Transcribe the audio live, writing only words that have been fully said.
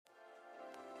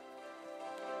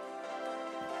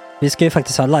Vi ska ju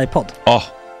faktiskt ha livepodd. Ja,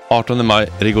 18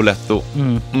 maj, Rigoletto.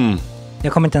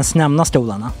 Jag kommer inte ens nämna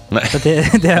stolarna. Nej. För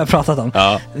det har jag pratat om.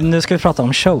 Ja. Nu ska vi prata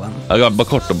om showen. Ja, bara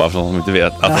kort då, bara för de som inte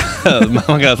vet.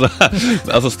 Man kan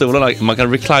alltså stolarna, man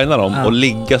kan reclina dem och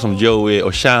ligga som Joey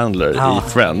och Chandler i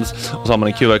Friends. Och så har man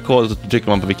en QR-kod och så trycker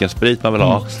man på vilken sprit man vill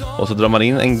ha. Och så drar man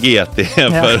in en GT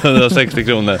för 160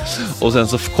 kronor. Och sen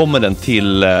så kommer den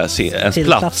till ens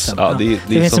plats. Ja, det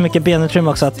finns så mycket benutrymme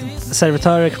också att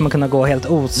servitörer kommer kunna gå helt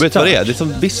ostört. Vet du vad det är? Det är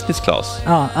som business class.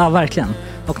 Ja, verkligen.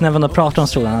 Och när man då pratar om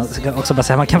stolarna så kan också bara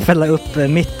säga man kan fälla upp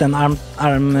mitten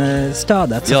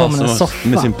armstödet så får man en soffa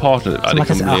med sin partner. Ja, det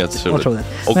kommer bli helt otroligt.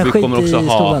 Och men vi kommer också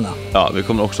stolarna. vi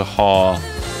kommer också ha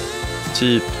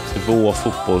typ 2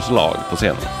 fotbollslag på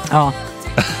scenen. Ja.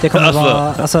 Det kommer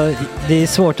vara det är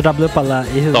svårt att rabbla upp alla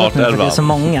i huvudet nu för det är så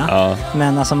många. Ja.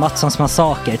 Men alltså Mattssons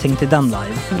massaker, tänk till den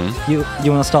live.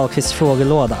 Jonas Dahlqvists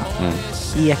frågelåda.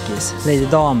 Ekis, Lady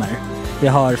Damer. Vi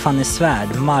har Fanny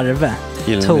Svärd, Marve,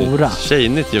 Tora.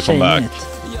 Tjejnytt gör comeback.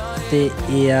 Det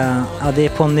är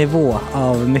på en nivå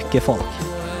av mycket folk.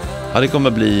 Ja, det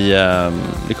kommer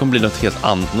bli något helt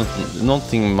annat.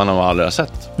 Någonting man har aldrig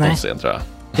sett på scen, tror jag.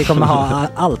 Det kommer ha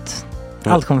allt.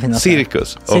 Allt kommer finnas.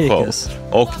 Cirkus.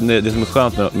 Och det som är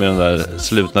skönt med de där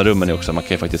slutna rummen är också att man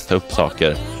kan ju faktiskt ta upp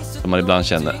saker som man ibland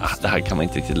känner det här kan man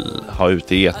inte riktigt ha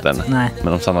ute i etern. Nej.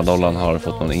 Men om Sanna Dollan har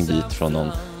fått någon invit från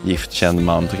någon giftkänd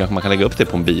man så kanske man kan lägga upp det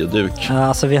på en bioduk. Ja,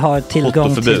 alltså vi har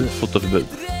tillgång till fotoförbud.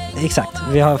 Exakt,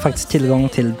 vi har faktiskt tillgång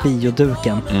till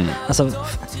bioduken. Alltså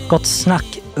gott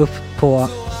snack upp på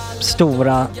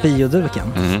stora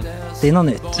bioduken. Det är något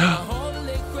nytt.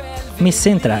 Missa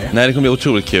inte det här. Nej, det kommer bli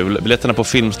otroligt kul. Biljetterna på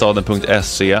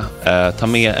filmstaden.se. Ta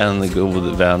med en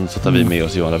god vän så tar vi med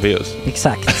oss Johan Rabaeus.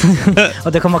 Exakt.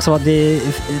 Och det kommer också vara det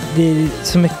är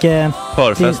så mycket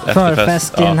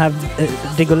förfest i den här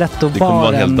Rigoletto-baren. Det kommer vara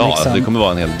en hel dag. Liksom. Det kommer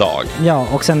vara en hel dag. Ja,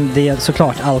 och sen det är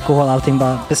såklart alkohol, allting.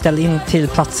 Bara beställ in till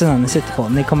platserna ni sitter på.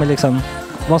 Ni kommer liksom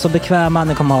vara så bekväma,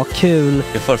 ni kommer ha kul.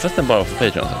 Är förfesten bara för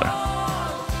Patreon eller?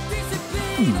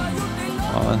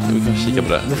 Ja, vi kan kika på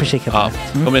det. Vi får kika på det.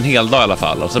 Det kommer en hel dag i alla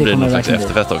fall. Och så blir det någon slags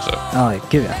efterfest också. Ja,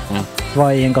 gud ja.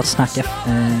 Vad är en gott snack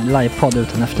livepodd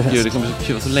utan efterfest? Gud, det kommer bli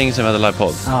kul. Så länge sedan vi hade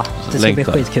livepodd. Ja, det ska bli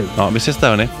skitkul. Ja, vi ses där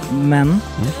hörni. Men,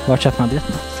 vart köper man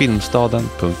biljetterna?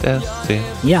 Filmstaden.se.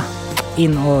 Ja,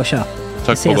 in och köp.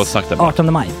 Tack på gott snack där.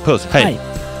 18 maj. Puss, hej.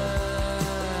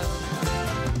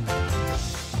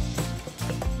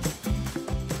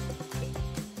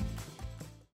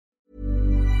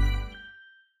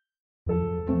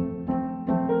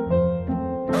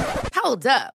 Hold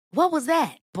up. What was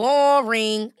that?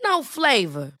 Boring. No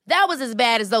flavor. That was as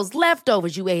bad as those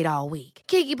leftovers you ate all week.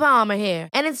 Keke Palmer here,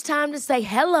 and it's time to say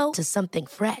hello to something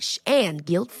fresh and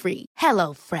guilt-free.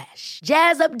 Hello Fresh.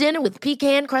 Jazz up dinner with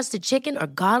pecan-crusted chicken or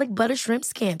garlic butter shrimp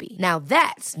scampi. Now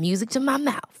that's music to my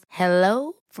mouth.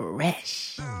 Hello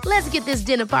Fresh. Let's get this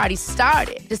dinner party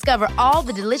started. Discover all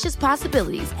the delicious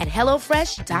possibilities at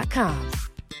hellofresh.com.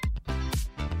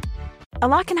 A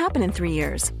lot can happen in 3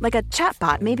 years, like a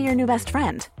chatbot may be your new best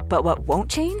friend. But what won't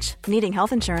change? Needing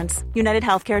health insurance. United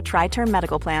Healthcare Tri-Term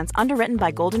Medical Plans, underwritten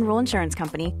by Golden Rule Insurance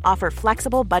Company, offer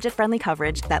flexible, budget-friendly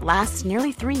coverage that lasts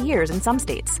nearly 3 years in some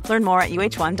states. Learn more at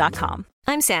uh1.com.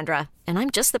 I'm Sandra, and I'm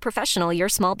just the professional your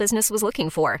small business was looking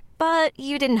for. But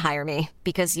you didn't hire me,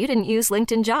 because you didn't use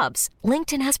LinkedIn Jobs.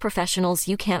 LinkedIn has professionals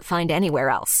you can't find anywhere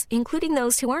else, including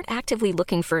those who aren't actively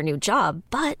looking for a new job,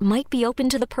 but might be open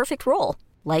to the perfect role,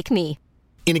 like me.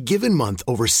 In a given month,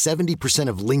 over 70%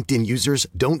 of LinkedIn users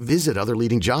don't visit other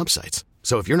leading job sites.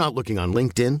 So if you're not looking on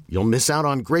LinkedIn, you'll miss out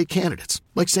on great candidates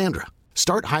like Sandra.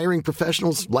 Start hiring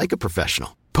professionals like a professional.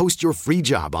 Post your free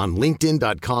job on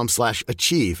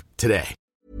linkedin.com/achieve today.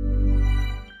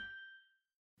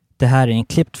 Det här är en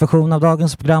klippt version av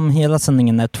dagens program. Hela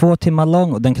sändningen är 2 timmar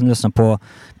lång och den kan du lyssna på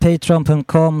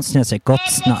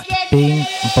patreon.com/gottsnack. Bing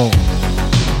bong.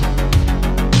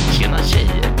 Tjena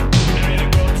tjejer.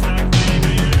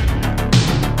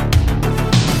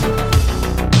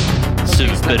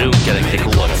 Superrunkaren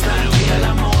Gregor.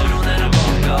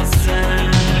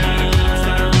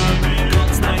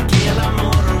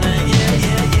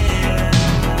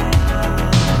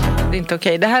 Det är inte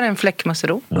okej. Det här är en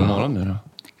fläckmussero. God morgon nu då.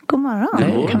 God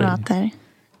morgon, kamrater.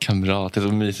 Kamrat, det är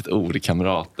så mysigt ord,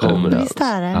 kamrat. Visst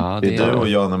är det? Ja, det är du och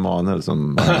Jan Emanuel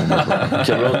som...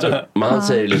 Kamrater, man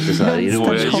säger lite så här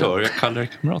ironiskt. Jag kallar det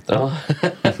kamrater. Ja.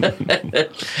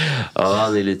 Ja,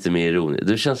 han är lite mer ironisk.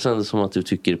 Det känns ändå som att du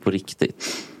tycker på riktigt.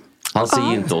 Han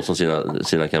ser inte oss som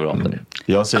sina kamrater.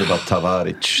 Jag säger bara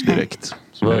Tavaric direkt.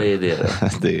 Vad är det då?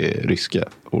 Det är ryska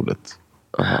ordet.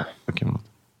 Aha.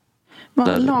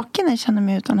 Vad naken känner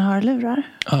mig utan hörlurar.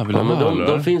 Men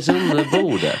de finns under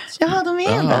bordet. Ja, de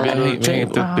är där. Vi har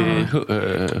hängt upp i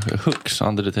hooks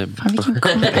under det.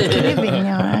 Vilken living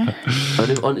jag har.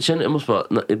 Jag måste bara,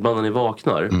 ibland när ni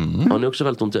vaknar, har ni också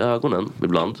väldigt ont i ögonen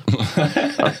ibland?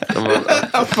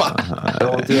 Att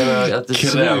det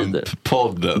svider.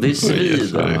 Podden. Det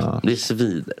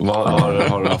svider.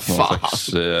 Har du haft någon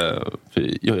slags...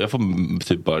 jag får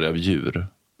typ bara av djur.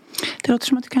 Det låter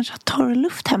som att du kanske har torr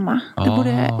luft hemma. Du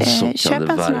borde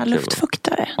köpa en sån här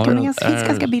luftfuktare. Det finns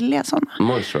ganska billiga sådana.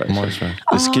 Moisturizer.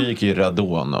 Det skriker ju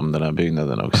radon om den här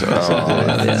byggnaden också.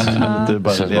 Du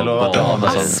bara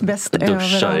asbest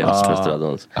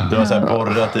överallt. Du har så här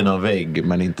borrat i någon vägg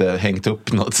men inte hängt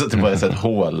upp något, så att det bara är ett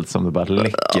hål som det bara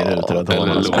läcker ut radon.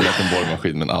 Eller lånat en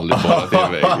borrmaskin men aldrig borrat i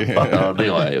en vägg. Ja, det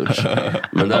har jag gjort.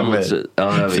 Men däremot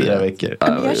 4 veckor.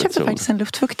 Jag köpte faktiskt en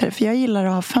luftfuktare, för jag gillar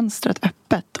att ha fönstret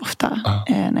öppet ofta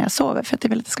när jag sover, för att jag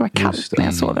vill att det ska vara kallt när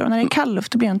jag sover. Och när det är kall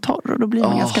luft då blir den torr, och då blir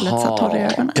man ganska lätt så torr i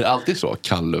ögonen. Är det alltid så?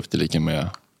 Kall luft är lika med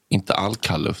inte all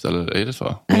kall luft, eller är det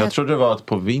så? Jag trodde det var att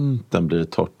på vintern blir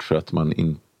det torrt för att man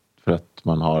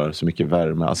har så mycket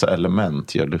värme. Alltså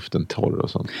element gör luften torr och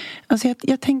sånt. Alltså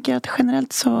jag tänker att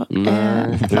generellt så...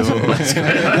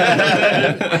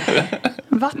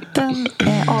 vatten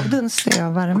avdunstar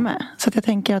av värme. Så att jag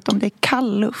tänker att om det är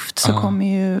kall luft så kommer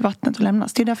ju vattnet att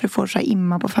lämnas. Det är därför du får så här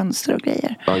imma på fönster och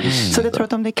grejer. Så jag tror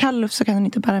att om det är kall luft så kan den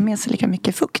inte bära med sig lika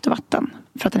mycket fukt och vatten.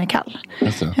 För att den är kall.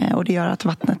 Och det gör att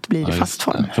vattnet blir i fast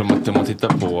form. För om man tittar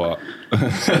på...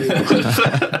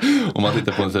 om man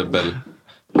tittar på en exempel...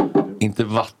 Inte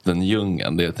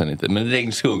vattendjungeln, det heter den inte. Men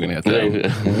regnskogen heter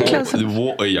den.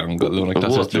 Water Jungle. Det var en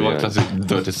klassisk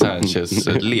Dirty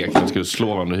Sanchez-lek. Man skulle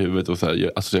slå varandra i huvudet och så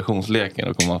här, associationsleken.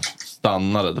 Och om man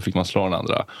stannade, då fick man slå den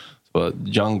andra. Så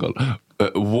Jungle.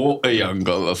 Water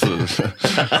Jungle. Alltså,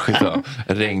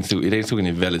 regnskogen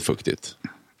är väldigt fuktigt.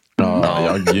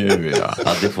 Ja, gud ja.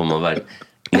 Ja, det får man verkligen.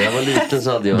 När jag var liten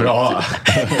så hade jag... Bra!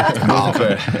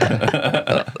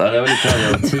 När jag var liten hade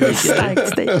jag en tiger. Starkt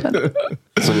station.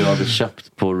 Som jag hade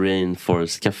köpt på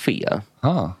Rainforest Café.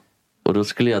 Och då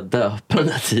skulle jag döpa den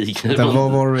här tigern.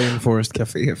 Vad var Rainforest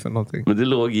Café för någonting? Men det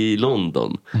låg i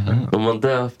London. Och man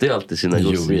döpte alltid sina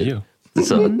gosedjur.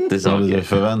 Det sa vi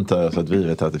förväntar oss att vi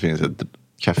vet att det finns ett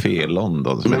café i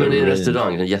London. Men det är en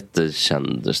restaurang, en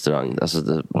jättekänd restaurang. Alltså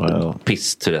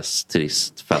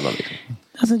turistfälla liksom.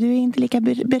 Alltså du är inte lika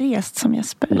berest som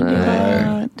Jesper.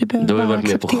 Du har ju varit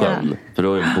med på sjön. För du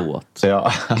har ju en båt.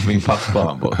 Ja, min pappa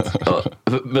har en båt.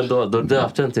 Men då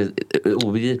döpte jag till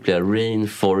obegripliga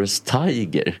Rainforest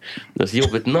Tiger. Det är så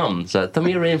jobbigt namn. Så här, ta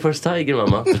med Rainforest Tiger,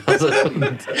 mamma. Alltså,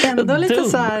 ändå lite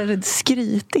så här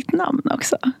skrytigt namn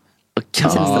också.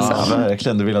 Ja,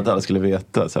 verkligen. Du ville att alla skulle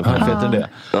veta. Så här, varför heter det?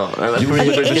 Ja,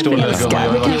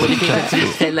 vi kan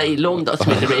ställa i London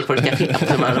som heter Rainforest Café.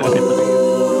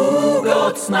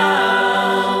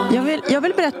 Jag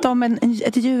vill berätta om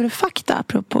ett djurfakta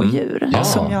apropå djur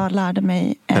som jag lärde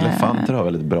mig. Elefanter har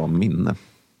väldigt bra minne.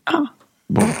 Ja.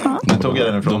 Nu tog jag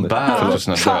den ifrån de bär för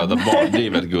sina döda barn. Det är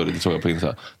väldigt gulligt, det såg jag på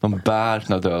Insta. De bär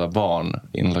sina döda barn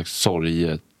i en slags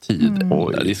sorgetid.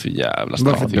 Det är så jävla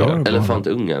starkt.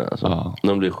 Elefantungar alltså.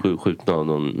 De blir skjutna av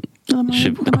någon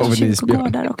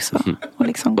kyrkogårdar också. Och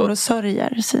liksom går och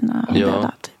sörjer sina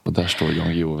döda. Typ. Och där står Jan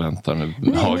Guillou och väntar med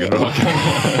hagelraken.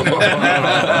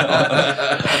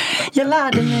 Jag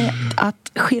lärde mig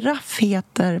att giraff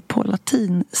heter på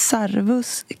latin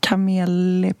Cervus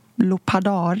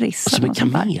camelopardalis. Som en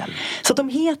kamel. Så de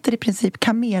heter i princip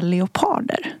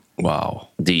kamelleoparder. Wow.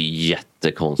 Det är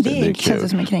jättekonstigt. Det känns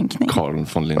som en kränkning. Carl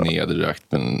von Linné hade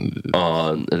rökt en...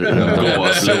 Ja,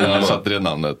 han satte det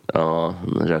namnet. Ja,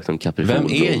 rökt en capricorn. Vem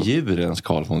är djurens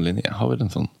Carl von Linné? Har vi en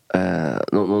sån?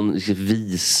 Någon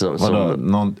vis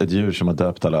som... Ett djur som har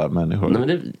döpt alla människor? Nej, men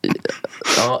det...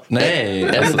 Nej.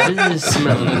 En vis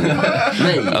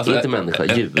nej, alltså, inte människa,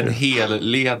 djur. En hel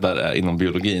ledare inom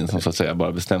biologin som så att säga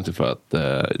bara bestämt sig för att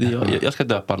jag ska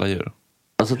döpa alla djur.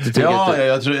 Alltså,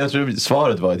 jag tror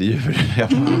svaret var ett djur. Jag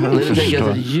tänker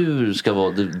att ett djur ska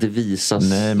vara det visas.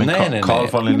 Nej, men Carl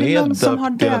von Linné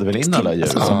döpte väl in alla djur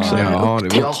också. Jaha,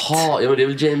 men det är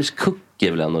väl James Cook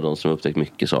är väl en av de som har upptäckt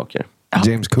mycket saker.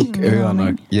 James Cook,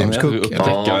 öarna. James Cook.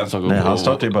 Nej, han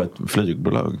startade ju bara ett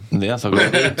flygbolag. Det är en sak.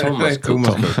 Det är Thomas Cook.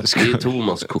 Det är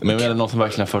Thomas Cook. Men är det någon som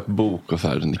verkligen har fört bok och så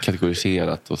här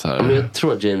kategoriserat och så här? Men jag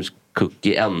tror att James Cook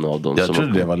är en av dem. Jag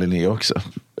trodde det var Linné också.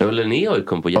 Ja, Linné har ju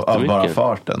kommit på jättemycket. Bara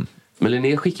farten. Men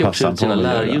Linné skickade också ut sina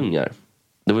lärjungar.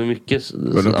 Det var ju mycket.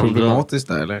 Var det problematiskt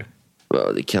där eller?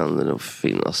 Ja, det kan nog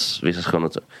finnas vissa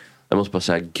skönheter. Jag måste bara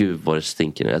säga, gud vad det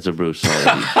stinker nu. Jag tror Bruce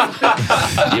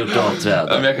har gjort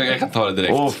avträd. Jag kan ta det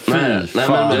direkt. Nej, men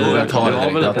jag tar det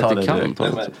direkt.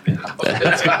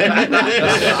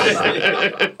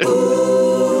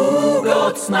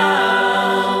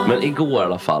 Men igår i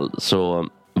alla fall så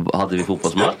hade vi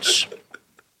fotbollsmatch.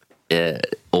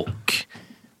 Och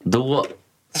då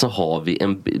så har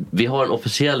vi har en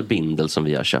officiell bindel som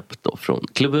vi har köpt då från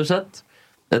klubbhuset.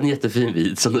 En jättefin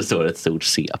vid som det står ett stort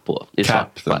C på. I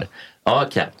Captain. Ja,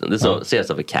 Captain. Det står ses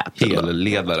över Captain.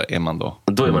 Helledare är man då.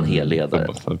 Då är man helledare.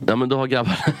 Ja, men då har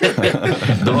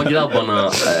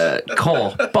grabbarna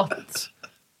kapat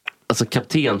alltså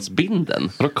kaptensbindeln.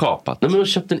 Har du kapat? Nej, men de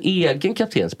köpt en egen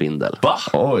kaptensbindel. Va?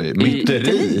 Oj,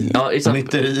 myteri.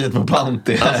 Myteriet på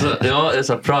Panty. Alltså, ja,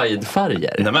 så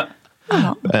pride-färger. Nej, men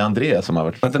Andreas som har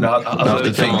varit... Har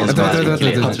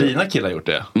dina killar gjort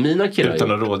det? Mina killar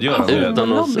utan att rådgöra.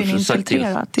 Utan att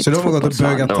infiltrera. Så de har gått och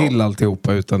bögat till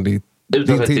alltihopa utan din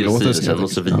tillåtelse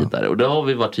och så vidare. Och då har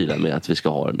vi varit tydliga med att vi ska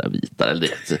ha den där vita. Eller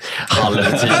det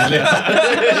halvtydliga.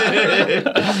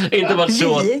 Inte varit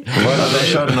så. De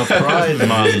körde någon Pride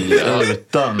man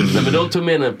utan. Nej, men de tog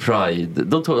med en Pride.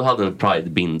 De hade en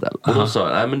Pride-bindel. Och då sa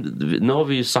nej, men nu har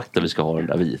vi ju sagt att vi ska ha den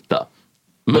där vita.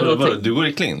 Men du går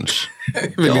i clinch.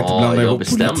 Jag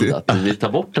bestämde att vi tar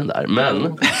bort den där.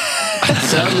 Men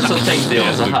sen så tänkte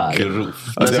jag så här.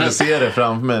 Alltså jag ser det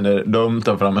framför mig när de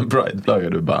tar fram en Pride-flagga.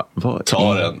 Du bara,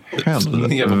 tar den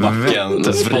ner på backen,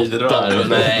 vrider av.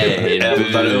 Nej,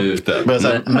 ändrar upp det. Men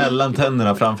sen mellan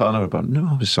tänderna framför alla bara, nu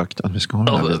har vi sagt att vi ska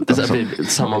ha den.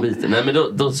 Samma bit. Nej, men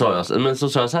då sa jag, men så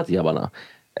sa jag så här till grabbarna.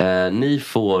 Ni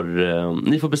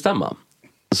får bestämma.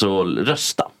 Så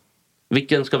rösta.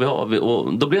 Vilken ska vi ha?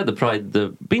 Och då blev det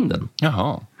Pride-binden.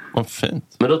 Jaha, vad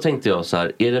fint. Men då tänkte jag så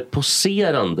här, är det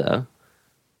poserande?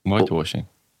 Whitewashing.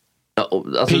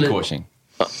 Alltså pinkwashing.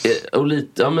 Och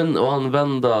lite, och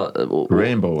använda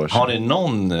rainbowwashing. Har ni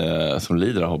någon som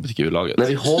lider av HBTQ-laget? Nej,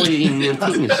 vi har ju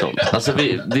ingenting sånt. Alltså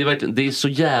det är så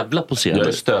jävla poserande. Jag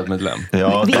är stödmedlem.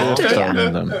 Ja, vet du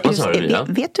det?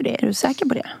 Vet du det? Är du säker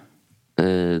på det?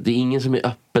 Det är ingen som är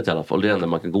öppet i alla fall. Det är det enda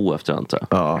man kan gå efter, antar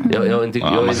jag. Ja.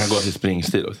 Man kan gå till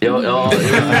springstil också. Ja,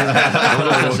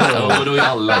 då är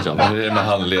alla liksom. Det är med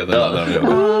handlederna.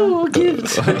 Gud.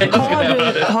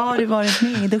 Har du varit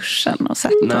med i duschen och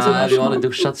sett? Nej, vi har aldrig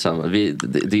duschat samman. Alltså,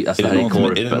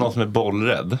 är det någon som är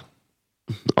bollrädd?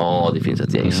 Ja, det finns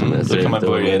ett gäng som är. Så kan man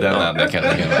börja i den änden.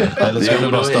 Eller ska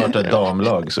du bara starta ett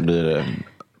damlag så blir det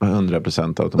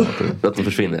 100% automatiskt. Att de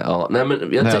försvinner, ja. Nej,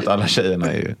 men att alla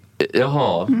tjejerna är ju...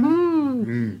 Jaha.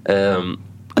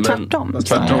 Tvärtom.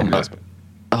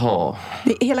 Jaha.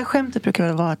 Hela skämtet brukar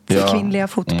väl vara att kvinnliga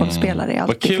fotbollsspelare är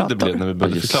alltid flator. Vad kul det blev när vi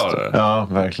började förklara det. Ja,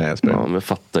 verkligen. Ja, men jag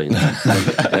fattar inte.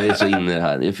 Jag är så inne i det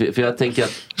här. För jag tänker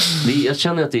att jag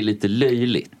känner att det är lite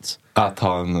löjligt. Att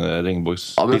ha en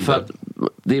regnbågs... Ja, men för att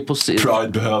det är på Pride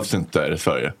behövs inte i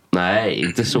Sverige. Nej,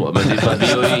 inte så. Men det är för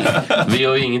att vi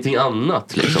gör ju ingenting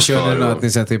annat. Liksom, kör ni att ni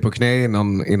sätter er på knä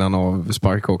innan av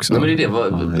spark också? Nej, men det är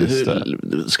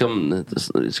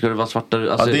det. Ska det vara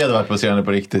svarta... Alltså, det hade varit poserande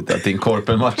på riktigt. Att det är en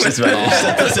korpenmatch i Sverige.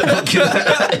 Sätta sig på knä.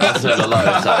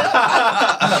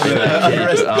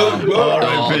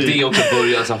 Det är också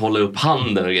börja så hålla upp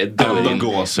handen. Det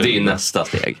är nästa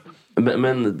steg.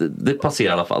 Men det passerar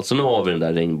i alla fall. Så nu har vi den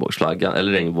där regnbågsflaggan.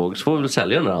 Eller regnbåg. Så får vi väl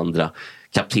sälja den där andra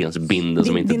kaptensbinden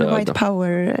som inte döda. Din White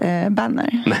Power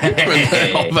banner. Nej.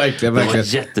 Ja, verkligen. Den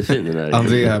var jättefin den där.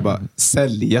 André här bara,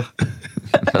 sälja.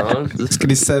 Ja, ska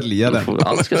ni sälja den?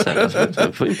 Allt ska säljas.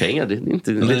 Du får in pengar. Det är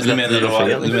inte du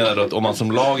menar då att om man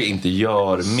som lag inte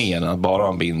gör mer än att bara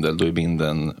ha en bindel, då är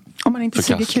bindeln om man inte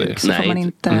suger kuk så får man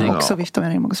inte också vifta med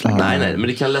regnbågsflaggan. Nej, men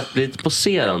det kan lätt bli lite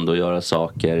poserande att göra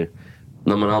saker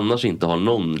när man annars inte har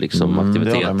någon liksom,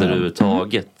 aktiviteter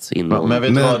överhuvudtaget inom.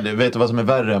 Men vet du vad som är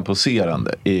värre än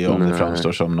poserande? Om det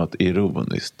framstår som något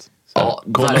ironiskt. Ja,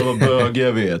 kolla vad bög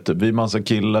jag vet. Vi är massa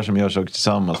killar som gör saker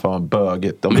tillsammans. Fan vad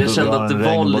böget. Men jag kände att det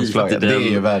var lite det är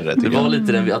ju värre. Det var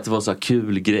lite den, att det var så här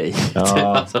kul grej.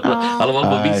 Ja. Alla var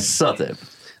på vissa typ.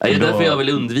 Det är därför jag vill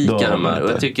undvika de här.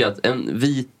 Och jag tycker att en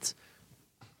vit...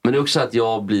 Men det är också att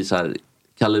jag blir så här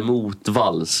Kalle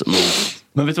motvals mot...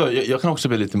 Men vet du vad, jag kan också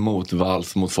bli lite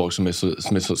motvals mot folk som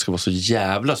ska vara så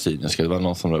jävla cyniska. Det var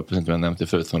någon som la upp, inte jag nämnde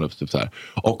förut, som la upp typ så här.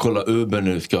 Och kolla, Uber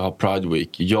nu ska ha Pride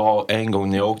Week. En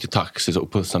gång när jag åkte taxi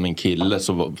och pussade min kille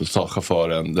så sa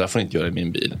chauffören, det där får ni inte göra i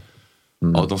min bil.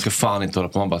 Och de ska fan inte hålla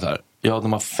på. Man bara så här, Ja,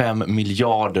 de har 5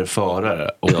 miljarder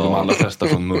förare och de allra flesta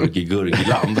från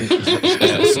Murgi-Gurgiland.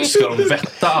 Ska de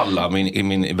vetta alla i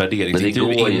min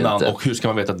värderingsintervju innan? Och hur ska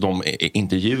man veta att de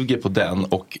inte ljuger på den?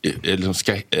 Och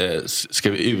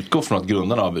ska vi utgå från att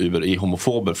grundarna av Uber är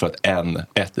homofober för att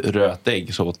ett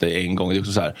rötägg så åt det en gång? Det är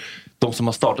också så här, de som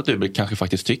har startat Uber kanske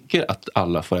faktiskt tycker att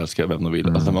alla får älska vem de vill.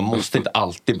 Alltså man måste inte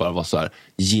alltid bara vara så här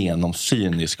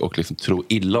genomsynisk och liksom tro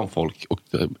illa om folk och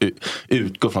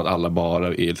utgå från att alla bara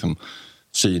är liksom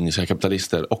cyniska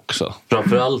kapitalister också.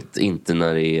 Framförallt inte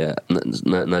när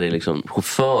det är liksom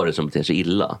chaufförer som beter sig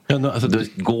illa. Ja, alltså,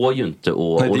 det går ju inte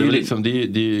att... Nej,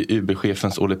 det är ju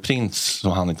Uber-chefens Olle Prins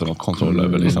som han inte har någon kontroll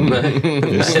över. Liksom. Nej,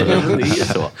 det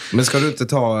är så. Men ska du inte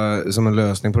ta som en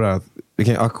lösning på det här att vi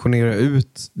kan auktionera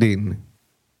ut din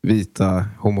vita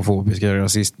homofobiska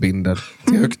rasistbindel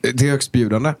till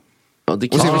högstbjudande? Ja, det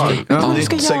kan det är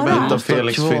ett segment av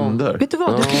Felix Fynder. Vet du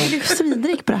vad, du kan bli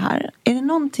svidrik på det här. Är det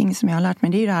någonting som jag har lärt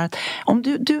mig, det är ju det här att om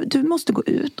du måste gå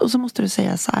ut och så måste du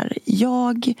säga så här: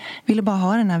 jag ville bara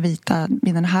ha den här vita,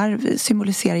 den här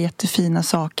symboliserar jättefina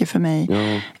saker för mig.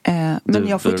 Men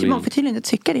man får tydligen inte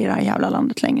tycka det i det här jävla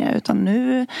landet längre, utan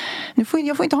jag får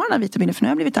inte ha den här vita bilden, för nu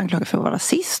har jag blivit anklagad för att vara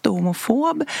rasist och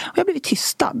homofob och jag har blivit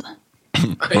tystad.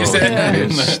 Man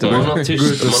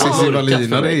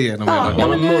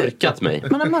har mörkat mig.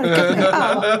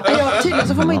 Tydligen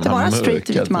så får man inte vara straight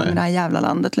vit man i det här jävla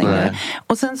landet längre.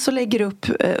 Och sen så lägger du upp,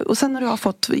 och sen när du har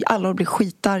fått alla att bli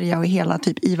skitarga och hela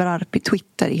typ Ivar Arpi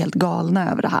Twitter är helt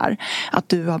galna över det här, att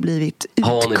du har blivit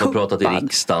utkuppad. Har ni bara pratat i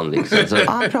riksdagen liksom?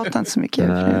 Ja, jag pratar inte så mycket.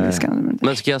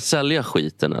 Men ska jag sälja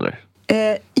skiten eller?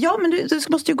 Ja, men du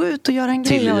måste ju gå ut och göra en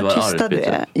grej och tysta du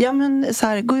är. Ja, men så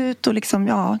här, gå ut och liksom,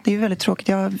 det är ju väldigt tråkigt.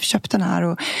 Jag har köpt den här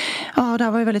och det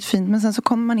här var ju väldigt fint. Men sen så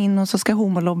kommer man in och så ska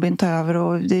homolobbyn ta över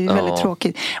och det är ju väldigt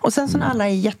tråkigt. Och sen så när alla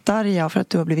är jättearga för att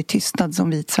du har blivit tystad som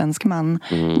vit svensk man,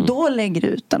 då lägger du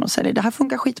ut den och säger det här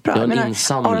funkar skitbra.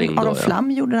 Aron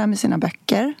Flam gjorde det här med sina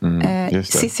böcker.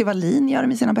 Cissi Wallin gör det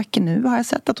med sina böcker nu, har jag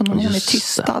sett att hon är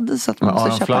tystad. Så att man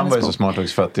måste köpa Flam var ju bok. så smart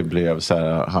också för att det blev så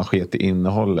här, han sket i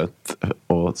innehållet.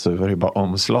 Och så var det bara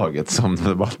omslaget som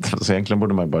debatten. Så egentligen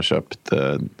borde man bara köpt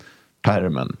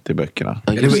pärmen till böckerna.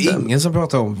 Det var ingen som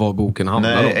pratade om vad boken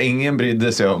handlade om. Nej, ingen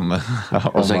brydde sig om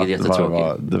säkert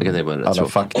jättetråkigt. Alla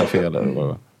faktafel.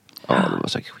 Ja, det var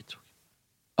säkert skittråkigt.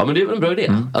 Ja, men det är väl en bra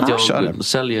idé att jag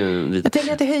säljer lite. Jag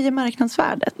tänker att det höjer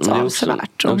marknadsvärdet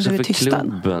avsevärt om du är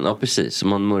tystad. Ja, precis.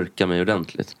 Man mörkar mig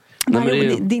ordentligt.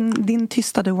 Nej, din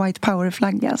tystade white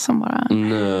power-flagga som bara...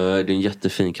 Nej, det är en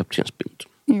jättefin kaptensbild.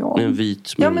 Ja. Med en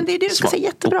vit men det är det du ska säga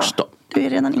jättebra. Bokstav. Du är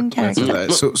redan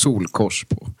in-karaktär. Solkors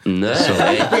på.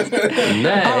 Nej,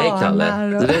 Kalle.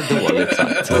 Det är dåligt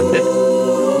sagt.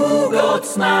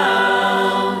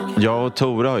 Jag och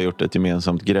Tora har gjort ett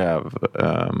gemensamt gräv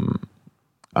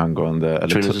angående...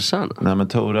 Nej, men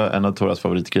en av Toras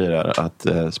favoritgrejer är att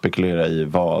spekulera i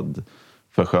vad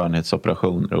för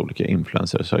skönhetsoperationer olika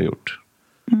influencers har gjort.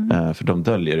 För de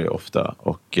döljer det ofta.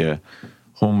 Och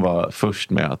hon var först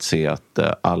med att se att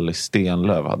Alice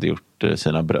Stenlöf hade gjort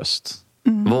sina bröst.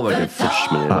 Var verkligen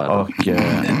först med det i världen?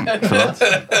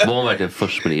 Var hon verkligen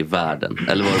först med det i världen?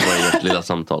 Eller var det bara i ett lilla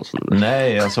samtal?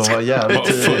 Nej, alltså hon var jävligt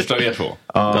tidig. Första av er två?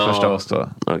 Ja, första av oss då.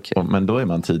 Okay. Men då är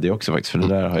man tidig också faktiskt. För det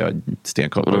där har jag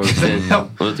stenkoll på.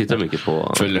 Och då tittar mycket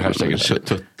på... Följer hashtaggen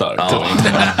tuttar. Ja.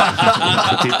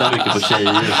 Jag tittar mycket på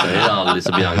tjejer. Så är det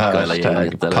Alice och Bianca eller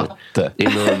gänget. Patte.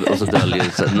 Och så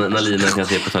döljer när Lina kan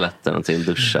se på toaletten och sin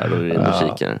duschar och är en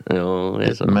kikare. Ja, det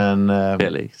är så. Men...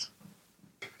 Felix.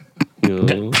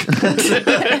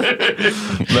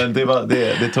 Men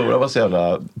det Tora var så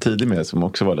jävla tidig med, som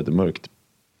också var lite mörkt,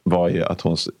 var ju att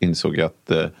hon insåg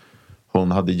att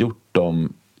hon hade gjort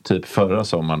dem typ förra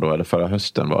sommaren då, eller förra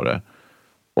hösten var det,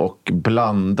 och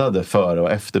blandade före-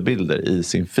 och efterbilder i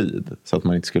sin feed så att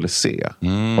man inte skulle se.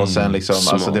 Och sen liksom,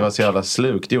 alltså det var så jävla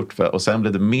slukt gjort och sen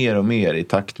blev det mer och mer i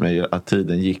takt med att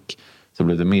tiden gick, så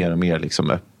blev det mer och mer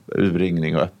liksom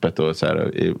urringning och öppet och så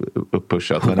här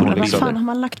uppushat. Men vad fan har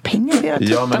man lagt pengar på?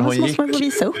 Ja, men hon måste man få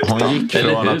visa upp hon gick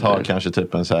från att ha kanske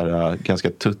typ en så här ganska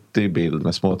tuttig bild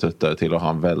med små tuttar till att ha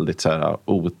en väldigt så här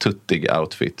otuttig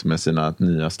outfit med sina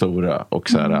nya stora och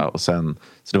så här, och sen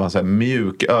så det var en så här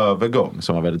mjuk övergång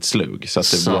som var väldigt slug, så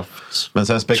att det var, men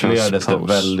sen spekulerades det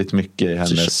väldigt mycket i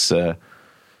hennes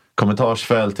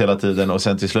kommentarsfält hela tiden, och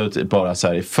sen till slut bara så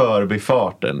här i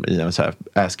förbifarten i en så här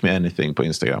Ask Me Anything på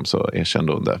Instagram så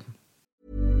erkände hon det.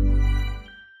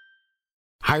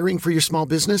 Hiring for your small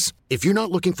business? If you're not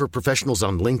looking for professionals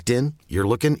on LinkedIn, you're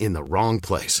looking in the wrong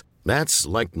place.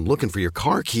 That's like looking for your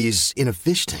car keys in a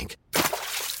fish tank.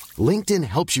 LinkedIn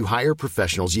helps you hire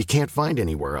professionals you can't find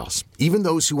anywhere else, even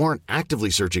those who aren't actively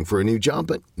searching for a new job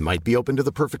but might be open to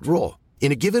the perfect role.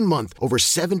 In a given month, over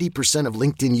 70% of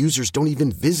LinkedIn users don't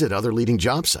even visit other leading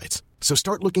job sites. So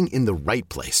start looking in the right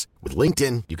place. With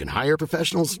LinkedIn, you can hire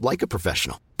professionals like a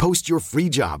professional. Post your free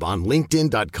job on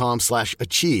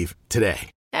linkedin.com/achieve today.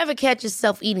 Ever catch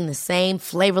yourself eating the same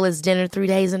flavorless dinner 3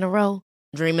 days in a row?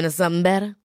 Dreaming of something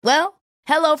better? Well,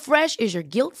 HelloFresh is your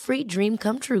guilt-free dream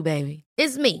come true, baby.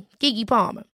 It's me, Keke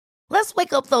Palmer. Let's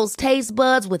wake up those taste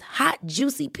buds with hot,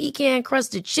 juicy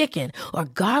pecan-crusted chicken or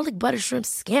garlic butter shrimp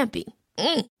scampi.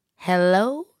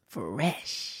 Hello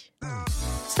Fresh.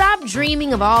 Stop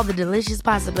dreaming of all the delicious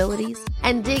possibilities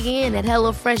and dig in at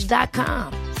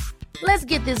HelloFresh.com. Let's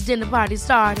get this dinner party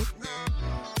started.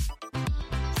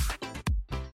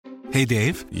 Hey,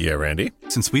 Dave. Yeah, Randy.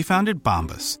 Since we founded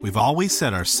Bombas, we've always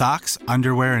said our socks,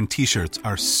 underwear, and T-shirts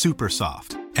are super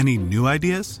soft. Any new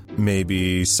ideas?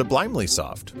 Maybe sublimely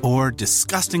soft. Or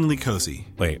disgustingly cozy.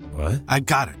 Wait, what? I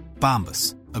got it.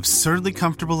 Bombas. Absurdly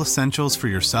comfortable essentials for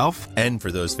yourself and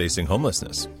for those facing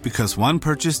homelessness. Because one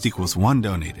purchased equals one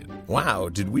donated. Wow,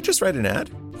 did we just write an ad?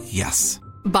 Yes.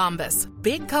 Bombas.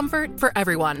 Big comfort for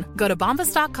everyone. Go to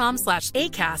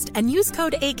bombas.com/ACAST and use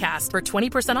code ACAST for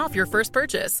 20% off your first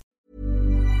purchase.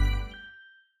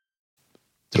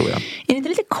 Tror jag. Är det inte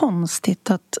lite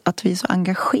konstigt att vi är så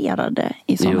engagerade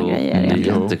i sådana grejer? Det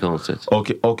är jättekonstigt.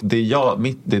 Och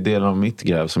det delen av mitt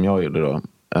gräv som jag gjorde då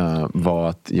var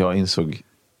att jag insåg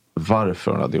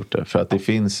varför hon hade gjort det. För att det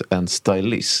finns en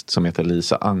stylist som heter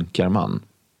Lisa Ankarman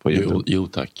på YouTube. Jo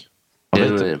tack.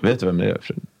 Vet du vem det är? Är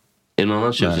det någon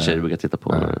annan tjusig tjej du brukar titta på?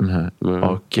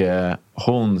 Och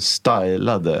hon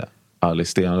stylade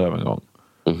Alice Stenlöf en gång.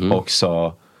 Och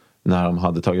sa, när de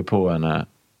hade tagit på henne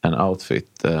en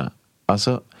outfit,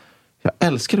 alltså jag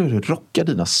älskar hur du rockar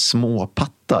dina små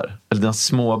pattar. Eller dina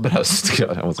små bröst.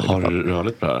 Har du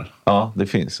rörligt på det här? Ja, det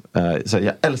finns. Så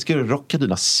jag älskar hur du rockar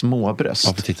dina små bröst.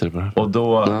 Varför tittar du på det här? Och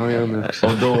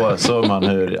då såg man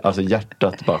hur alltså,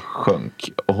 hjärtat bara sjönk.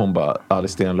 Och hon bara,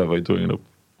 Alice Stenlöf var ju tvungen att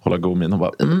hålla god min. Hon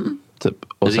bara, typ.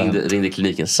 Och sen, ringde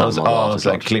kliniken samma dag. Ja, så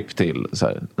här, klipp till så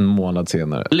här, en månad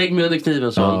senare. Lägg mig under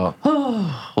kniven, så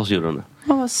och så gjorde hon det.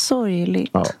 Vad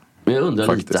sorgligt. Ja. Men jag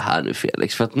undrar lite här nu,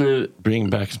 Felix, för att nu... Bring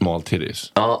back small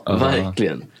titties. Ja,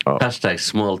 verkligen. Hashtag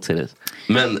small titties.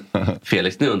 Men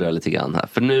Felix, nu undrar jag lite grann här.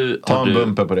 För nu ta en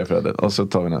bumper på det, Fredrik, och så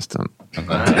tar vi nästan. Nu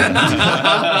har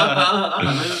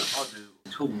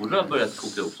Tora börjat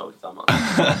koka ihop saker samman.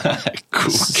 Koka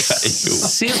ihop.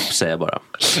 Se upp, säger jag bara.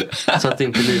 Så att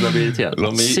inte Lina blir irriterad.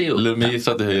 Lumi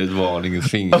så att du höjer ett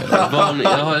varningsfinger.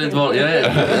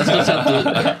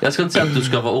 Jag ska inte säga att du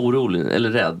ska vara orolig eller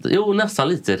rädd. Jo, nästan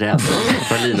lite rädd.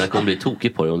 För Lina kommer bli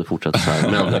tokig på dig om du fortsätter så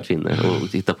här med andra kvinnor och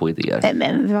titta på idéer.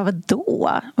 Men vad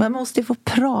då? Man måste ju få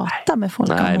prata med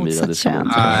folk om motsatt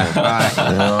kön.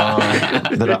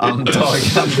 Det där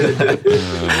antagandet.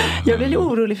 Jag blir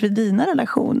orolig för dina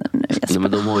relationer nu. Nej,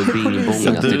 men de har ju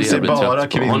bingbongat. Du ser bara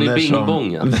kvinnor har ni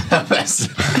bingbongat?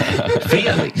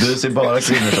 Felix. Du ser bara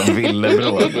kvinnor som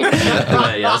villebråd.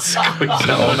 Nej, jag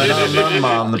skojar. Om en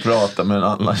annan man pratar med en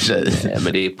annan tjej. Nej,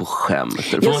 men det är på skämt.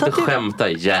 Du får inte skämta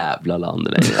i jävla land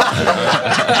längre.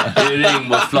 Det är ring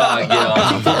mot flagga.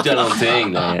 Får inte göra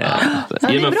någonting.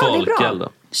 Ge mig folköl då.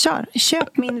 Kör,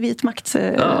 köp min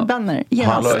vitmakt-banner.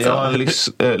 Hallå, jag har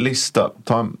en lista.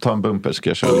 Ta en bumper, ska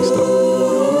jag köra lista.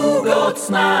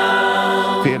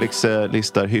 Felix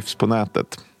listar hyfs på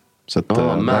nätet. Så att,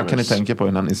 där kan ni tänka på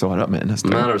innan ni svarar mig nästa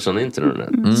gång. Manners on internet.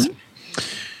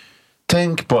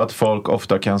 Tänk på att folk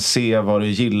ofta kan se vad du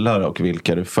gillar och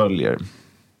vilka du följer.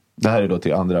 Det här är då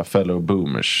till andra fellow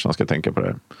boomers som ska tänka på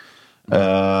det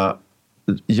här.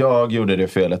 Jag gjorde det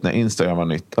felet när Instagram var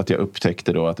nytt, att jag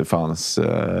upptäckte då att det fanns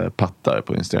pattar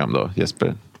på Instagram då.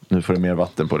 Jesper, nu får du mer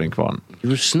vatten på din kvarn.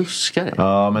 Du snuskar.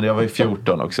 Ja, men jag var ju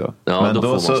 14 också. Ja, men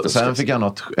då sen fick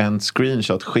jag en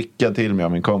screenshot skickad till mig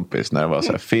av min kompis när det var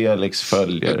så här: Felix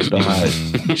följer de här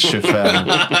 25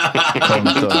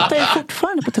 konton. Du tittar ju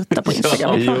fortfarande på tuttar på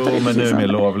Instagram. Jo, men nu är det mer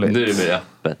lovligt. Nu är det mer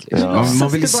öppet liksom. Ja, man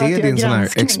vill se din sån här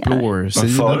Explore-sida.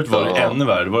 Förut var det ännu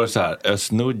värre. Det var så här: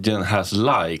 Snudgen has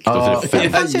liked. Det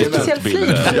fanns ju en speciell flik. Man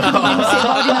vill se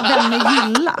vad dina vänner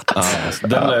gillat.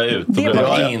 Den la jag ut. Då blev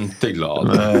jag inte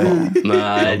glad.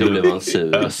 Nej, då blev han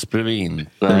sur. Ös blev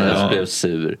inte. Nej, Ös blev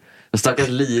sur. Stackars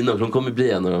Lina, hon kommer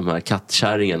bli en av de här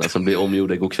kattkärringarna som blir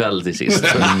omgjorda igår kväll till sist.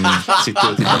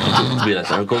 Sitter och tittar på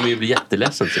tuttbiljetter. Hon kommer ju bli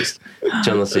jätteledsen sist.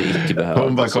 Känna sig icke behövd.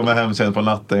 Hon bara kommer hem sen på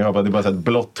natten. Jag bara, det är bara ett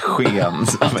blått sken.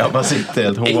 Jag bara sitter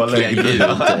helt hålig.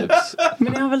 Typ.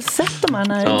 Men jag har väl sett de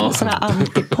här såna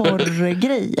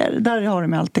antiporr-grejer. Där har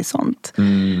de alltid sånt.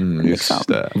 Just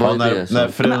det. När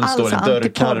frun står i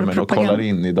dörrkarmen och kollar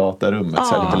in i datarummet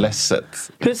så är det lite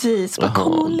ledset. Precis, bara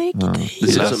kollägg dig. Det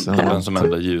ser som en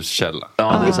enda ljuskälla.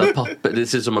 Ja, det är så här papper. Det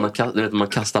ser ut som man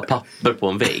kastar papper på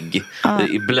en vägg. Det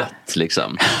är blött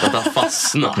liksom. Att det har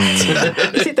fastnat.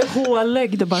 Du sitter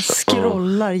hålögd och bara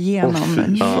scrollar igenom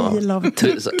en fil av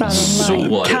tuttar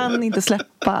online. Kan inte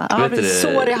släppa. Ja, det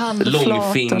sår i handflatorna.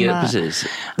 Långfinger, precis.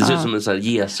 Det ser ut som en sån här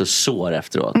Jesus-sår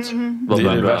efteråt. Det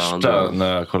är det värsta när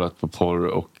jag har kollat på porr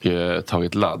och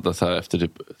tagit ladd. Så här, efter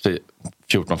typ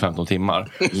 14-15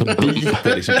 timmar så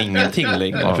biter liksom ingenting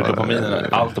längre. För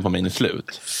allt dopamin är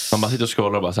slut. Man bara sitter och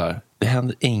scrollar och bara så här, det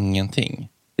händer ingenting.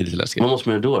 Det är lite läskigt. Vad måste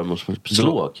man göra då? Måste man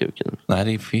slå kuken? Nej,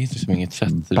 det finns liksom inget sätt.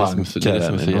 Det är det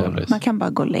som är för jävligt. Man kan bara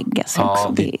gå och lägga sig också.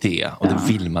 Ja, det är det. Och det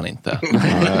vill man inte. Då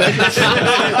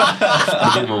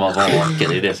vill man vara vaken.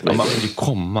 Det är det som är man vill ju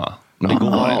komma. Men det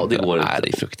går inte. Det går inte. Nej, det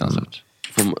är fruktansvärt.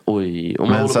 Oj, om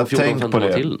man så tänk på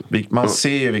det. Man ser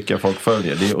ju vilka folk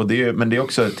följer. Men det är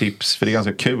också ett tips. För det är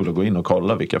ganska kul att gå in och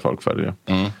kolla vilka folk följer.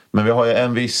 Men vi har ju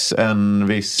en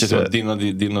viss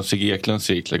din och Sigge Eklunds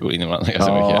cirklar går in i varandra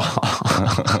ganska mycket.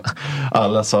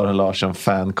 Alla Sara Larsson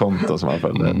fankonto som man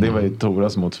följde. Det var ju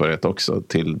Toras motsvarighet också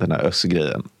till den här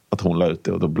Öss-grejen. Att hon la ut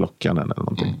det och då blockade den eller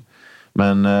någonting.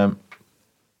 Men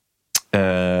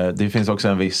det finns också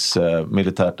en viss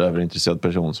militärt överintresserad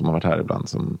person som har varit här ibland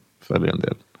som följer en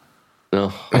del.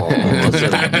 Ja,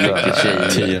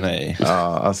 TNA.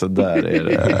 Ja, alltså där är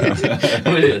det.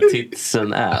 Vad är det? Tits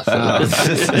and ass. Det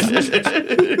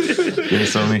är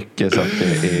så mycket så att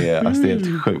det är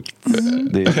helt sjukt.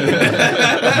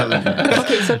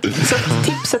 Okej, så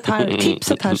tipset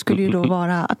här skulle ju då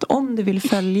vara att om du vill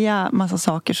följa massa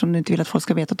saker som du inte vill att folk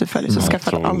ska veta att du följer, så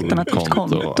skaffa ett alternativt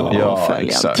konto och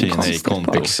följa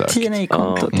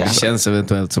TNA-kontot. Det känns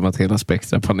eventuellt som att hela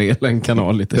Spektra-panelen kan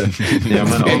ha lite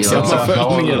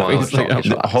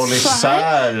håll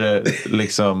isär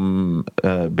liksom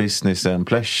business and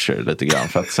pleasure lite grann,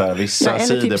 för att så här, vissa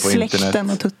sidor typ på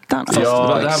internet och tuttan.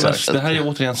 Det här är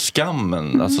återigen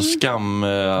skammen. Alltså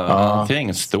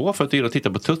hanteringen. Stå för att du gillar att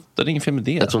titta på tuttar. Det är ingen fel med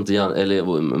det. Jag tror inte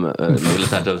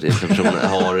militärt personer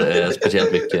har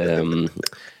speciellt mycket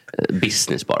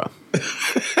business bara.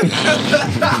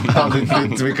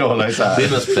 inte mycket hålla isär. Det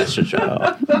är mest pleasure, tror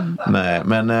jag. Nej,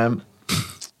 men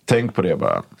tänk på det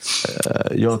bara.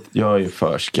 Jag är ju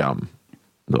för skam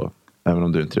då. Även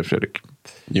om du inte är Fredrik.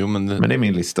 Jo, men det är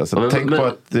min lista. Så tänk på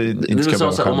att det inte ska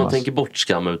behöva skämmas. Om man tänker bort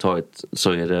skam överhuvudtaget,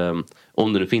 så är det,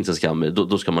 om det finns en skam,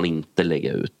 då ska man inte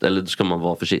lägga ut. Eller då ska man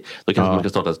vara försiktig. Då kanske man kan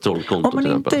starta ett trollkonto. Om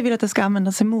man inte vill att det ska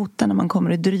användas emot det när man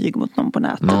kommer i dryg mot någon på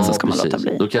nätet, så ska man låta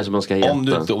bli. Då kanske man ska heta.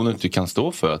 Om du inte kan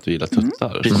stå för att du gillar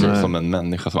tuttar som en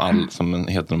människa, som en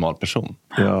helt normal person.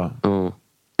 Ja.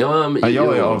 Jag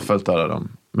har avföljt alla dem.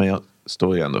 Men jag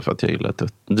står ju ändå för att jag gillar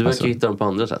tuttar. Du verkar hitta dem på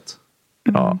andra sätt.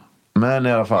 Ja. Men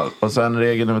i alla fall. Och sen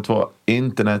regel nummer 2.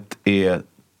 Internet är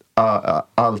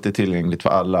alltid tillgängligt för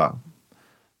alla.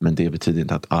 Men det betyder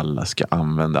inte att alla ska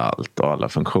använda allt och alla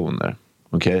funktioner.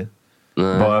 Okej?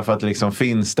 Bara för att det liksom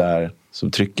finns där, så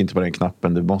tryck inte på den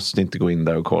knappen. Du måste inte gå in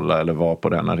där och kolla eller vara på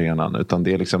den arenan. Utan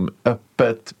det är liksom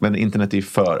öppet. Men internet är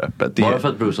för öppet. Bara för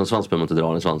att Bruce Svans behöver inte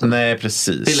dra i svansen. Nej,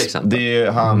 precis. Till exempel. Det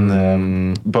är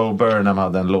han Bo Burnham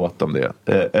hade en låt om det.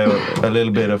 A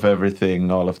little bit of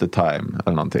everything all of the time.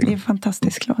 Eller någonting. Det är en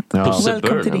fantastisk låt. Ja.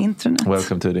 Welcome to the internet.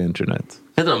 Welcome to the internet.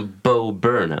 Heter han Bo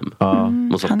Burnham?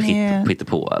 Måste han pitte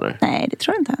på, eller? Nej, det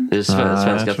tror jag inte. Det är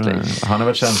svenska. Han har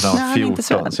varit känd när han var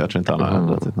 14, så jag tror inte han har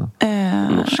ändrat sitt namn.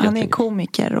 Han är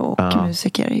komiker och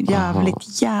musiker.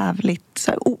 Jävligt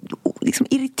så här, liksom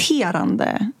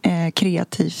irriterande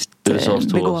kreativt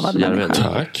begåvad människa.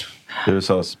 Tack.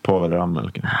 USAs Povel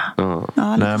Ramel.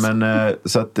 Nej, men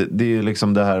så att det är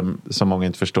liksom det här som många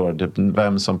inte förstår.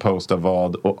 Vem som postar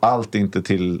vad. Och allt inte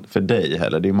till för dig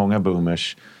heller. Det är många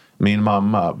boomers. Min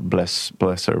mamma, bless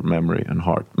her memory and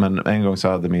heart. Men en gång så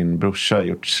hade min brorsa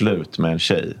gjort slut med en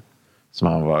tjej som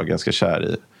han var ganska kär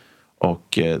i.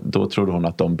 Och då trodde hon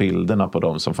att de bilderna på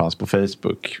dem som fanns på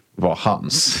Facebook var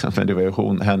hans. Men det var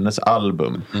ju hennes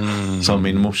album som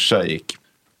min morsa gick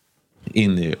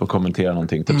in i och kommenterade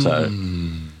någonting typ så här.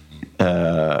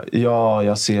 Ja,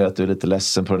 jag ser att du är lite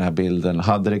ledsen på den här bilden.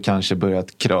 Hade det kanske börjat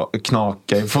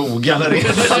knaka i fogarna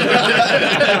redan?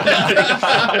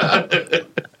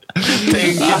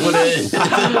 Tänk på dig.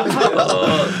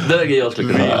 Det är jag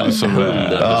skulle kunna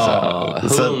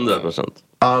 100%.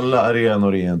 Alla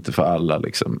arenor är inte för alla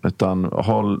liksom. Utan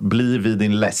bli vid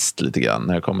din läst lite grann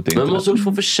när det kommer till internet. Men man måste också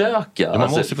få försöka.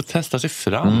 Man måste få testa sig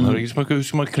fram. Hur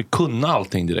ska man kunna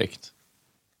allting direkt?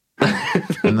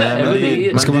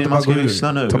 Nej, men man ska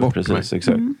lyssna nu. Precis,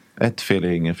 exakt. Ett fel är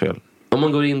inget fel.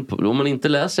 Om man inte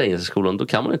läser engelska i skolan, då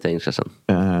kan man inte engelska sen.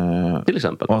 Till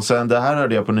exempel. Och sen, det här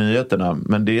hörde jag på nyheterna,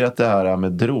 men det är att det här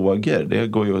med droger, det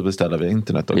går ju att beställa via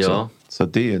internet också. Ja. Så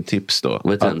det är en tips då.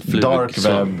 Dark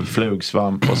web,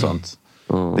 flugsvamp och sånt.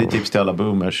 Det är tips till alla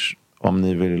boomers om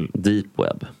ni vill deep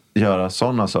web göra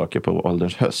sådana saker på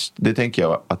ålderns höst. Det tänker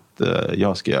jag att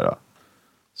jag ska göra,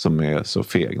 som är så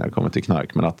feg när det kommer till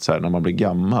knark. Men att så här, när man blir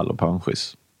gammal och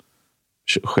panschis,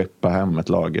 skeppa hem ett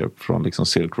lager från liksom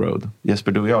Silk Road.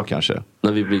 Jesper, du och jag kanske?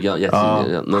 När vi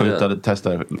blir testa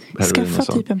heroin.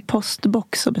 Skaffa typ en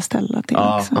postbox och beställa till.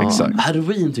 Exakt.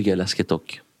 Heroin tycker jag är läskigt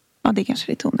dock. Ja, det är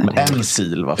kanske lite onödigt. Men en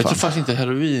sil, vad fan. Jag tror faktiskt inte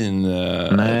heroin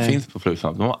finns på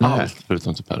flugsvamp. De har allt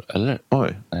förutom typ här, eller?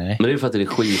 Oj. Nej. Men det är för att det är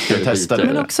skit.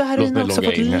 Men också heroin har också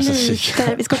fått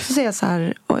lite... Vi ska också säga så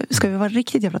här, ska vi vara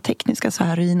riktigt jävla tekniska, så har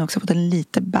heroin också fått en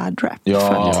lite bad rap.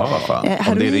 Ja, vad fan.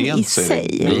 Heroin i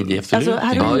sig. Alltså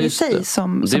heroin i sig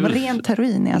som rent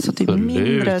heroin är alltså typ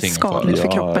mindre skadligt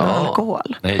för kroppen än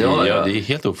alkohol. Nej, det är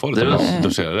helt ofarligt att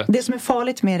dosera det. Det som är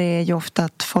farligt med det är ju ofta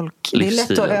att folk... Det är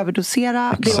lätt att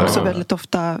överdosera. Det är också väldigt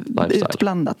ofta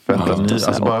utblandat.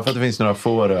 Alltså bara för att det finns några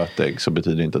få rötägg så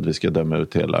betyder det inte att vi ska döma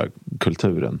ut hela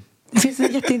kulturen. Det finns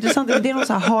en jätteintressant, det är någon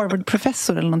så här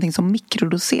Harvard-professor eller någonting som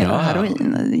mikrodoserar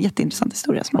heroin. Jätteintressant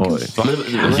historia som man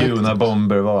kan... Juna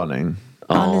bombervarning.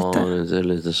 Ja,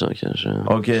 lite så kanske.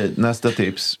 Okej, nästa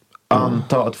tips.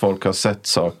 Anta att folk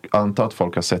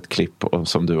har sett klipp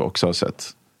som du också har sett.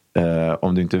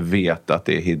 Om du inte vet att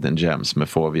det är hidden gems med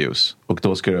 4 views. Och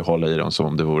då ska du hålla i dem som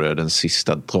om det vore den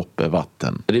sista droppe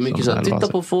vatten. Det är mycket så här, titta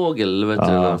på fågel, vet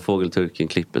du,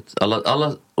 fågelturken-klippet.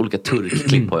 Alla olika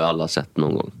turkklipp har ju alla sett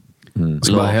någon gång.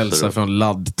 Ska bara hälsa från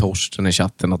laddtorsten i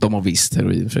chatten att de har visst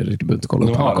heroin, Fredrik. Du behöver inte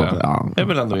kolla på. Jag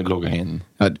vill ändå logga in.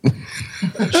 Men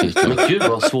gud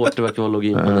vad svårt det verkar vara att logga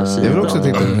in på den här sidan. Jag vill också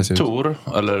titta Tor,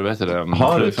 eller vet du det?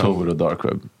 Har du Tor och Dark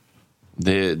Web?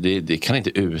 Det kan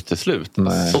inte utesluta.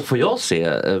 Och får jag se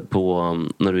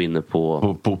när du är inne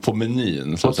på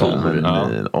menyn? På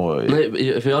Tor-menyn, oj.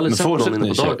 Nej, för jag har aldrig sett någon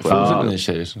inne på Dark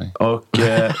Web. Och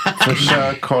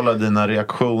försök hålla dina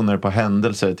reaktioner på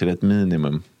händelser till ett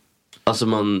minimum. Alltså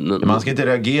man ska inte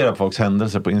reagera på folks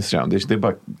händelser på Instagram. Det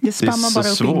är så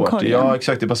svårt. Ja,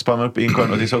 exakt. Det är bara spamma upp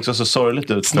inkorgen. Och det ser också så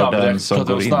sorgligt ut för den som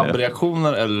går in.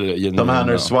 Snabbreaktioner eller de här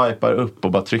när du swipar upp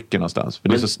och bara trycker någonstans. För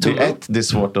det är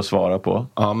svårt att svara på.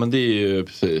 Ja, men det är ju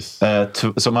precis.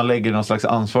 Så man lägger någon slags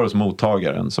ansvar hos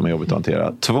mottagaren som är jobbigt att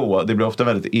hantera. 2, det blir ofta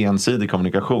väldigt ensidig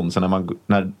kommunikation. Så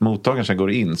när mottagaren sen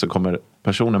går in så kommer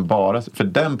personen bara... För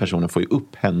den personen får ju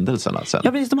upp händelserna sen.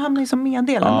 Ja, precis. De hamnar ju som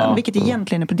meddelanden. Vilket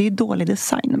egentligen är det är dålig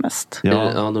design mest.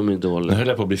 Ja, de är dåliga. Nu höll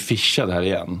jag på att bli fishad här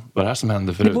igen. Vad är det här som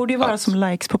hände förut? Det borde ju vara som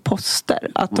likes på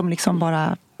poster. Att de liksom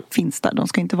bara finns där. De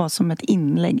ska inte vara som ett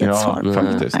inlägg, ett svar.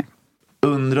 Faktiskt.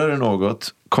 Undrar du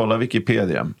något? Kolla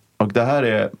Wikipedia. Och det här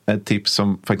är ett tips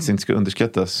som faktiskt inte ska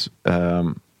underskattas.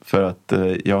 För att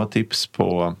jag har tips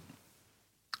på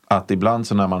att ibland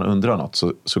så när man undrar något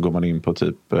så går man in på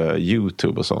typ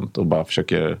YouTube och sånt och bara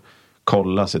försöker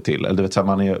kolla sig till. Eller du vet, så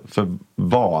man är för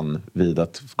van vid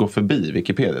att gå förbi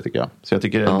Wikipedia, tycker jag. Så jag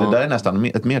tycker det där är nästan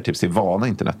ett mer tips till vana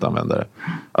internetanvändare.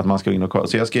 Att man ska in och kolla.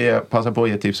 Så jag ska passa på att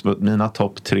ge tips på mina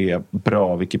topp 3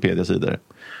 bra Wikipedia-sidor.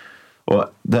 Och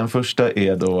den första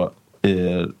är då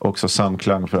också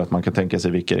samklang för att man kan tänka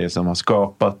sig vilka det är som har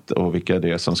skapat och vilka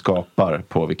det är som skapar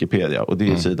på Wikipedia. Och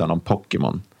det är sidan om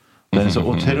Pokémon. Den är så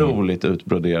otroligt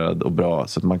utbroderad och bra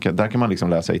så att där kan man liksom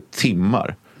läsa i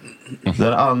timmar.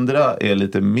 Den andra är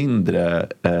lite mindre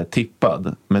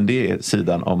tippad, men det är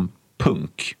sidan om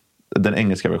punk, den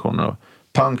engelska versionen då.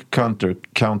 Punk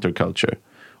counterculture.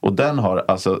 Och den har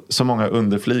alltså så många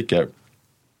underflikar.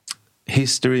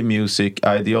 History, music,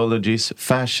 ideologies,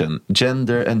 fashion,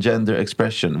 gender and gender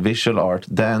expression, visual art,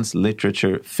 dance,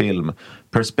 literature, film,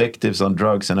 perspectives on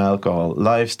drugs and alcohol,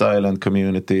 lifestyle and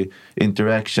community,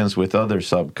 interactions with other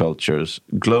subcultures,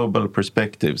 global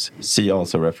perspectives, see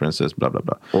also references, bla bla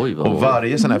bla. Och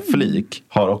varje sån här flik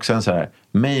har också en sån här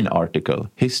main article,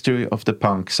 history of the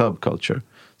punk subculture.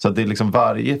 Så att det är liksom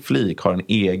varje flik har en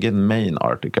egen main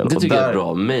article. Det tycker jag är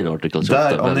bra, main article.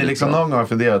 Där, om ni liksom någon gång har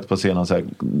funderat på att se någon så här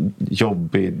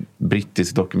jobbig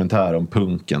brittisk dokumentär om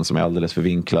punken som är alldeles för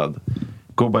vinklad,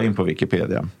 gå bara in på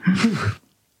Wikipedia.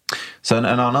 Sen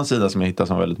en annan sida som jag hittade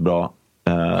som var väldigt bra,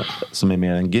 som är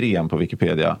mer en gren på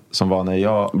Wikipedia, som var när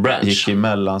jag gick i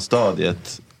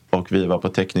mellanstadiet och vi var på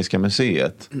Tekniska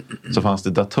museet, så fanns det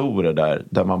datorer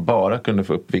där man bara kunde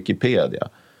få upp Wikipedia.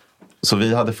 Så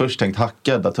vi hade först tänkt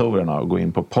hacka datorerna och gå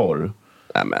in på porr.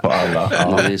 på alla.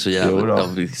 Det är så jävla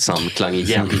samklang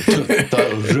igen.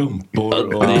 Tuttar och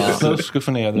rumpor och slusk och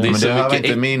förnedring. Men det här var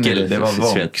inte min idé, det var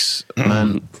Vonks.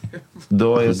 Men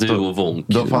då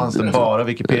fanns det bara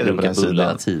Wikipedia på den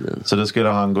sidan. Så då skulle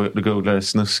han googla det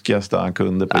snuskigaste han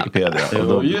kunde på Wikipedia.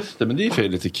 Ja, just det, men det är för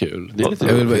lite kul. Det är lite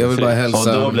jag vill bara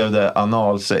hälsa. Och då blev det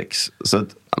analsex. Så att,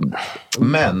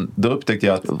 men då upptäckte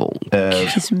jag att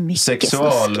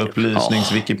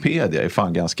sexualupplysnings-Wikipedia är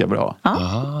fan ganska bra.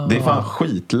 Det är fan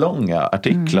skitlånga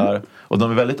artiklar och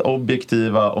de är väldigt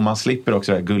objektiva och man slipper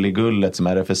också det här gulligullet som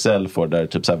RFSL får där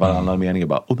typ så här varannan mening är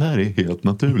bara och det här är helt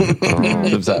naturligt.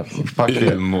 Typ så här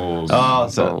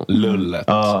lullet.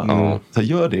 Så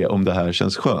gör det om det här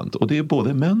känns skönt och det är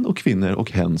både män och kvinnor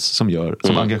och hens som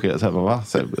engagerar sig.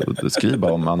 Skriv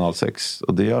bara om analsex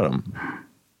och det gör de.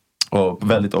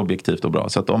 Och väldigt objektivt och bra.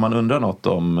 Så att om man undrar något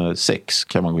om sex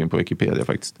kan man gå in på Wikipedia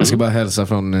faktiskt. Jag ska bara hälsa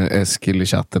från Eskil i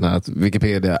chatten här att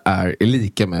Wikipedia är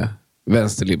lika med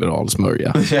vänsterliberal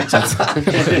smörja. Så att, nu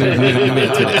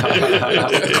vet vi det.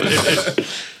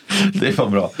 Det är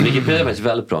fan bra. Wikipedia är faktiskt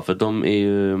väldigt bra för de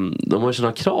har ju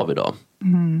sådana krav idag.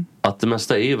 Att det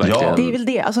mesta är ju verkligen... Ja. Det är väl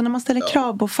det. Alltså när man ställer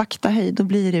krav på faktahöjd då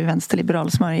blir det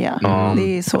vänsterliberal smörja.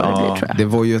 Det är så det blir, tror jag. Det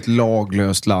var ju ett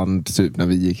laglöst land typ när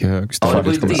vi gick i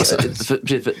högstadiet. För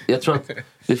jag tror att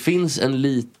det finns en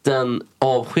liten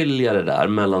avskiljare där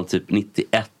mellan typ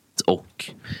 91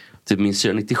 och typ minst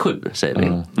 97 säger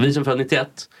vi. Vi som född 91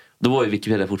 då var ju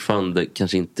Wikipedia fortfarande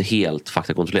kanske inte helt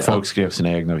faktakontrollerad. Folk skrev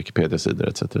sina egna Wikipedia-sidor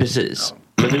etc. Precis.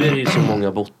 Men nu är det ju så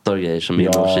många bottar och grejer som är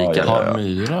kikar. Har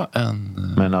Myra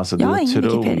en... Men alltså det är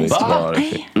otroligt bra.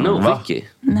 Wiki?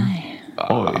 Nej.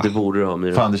 Oj. Det borde du ha,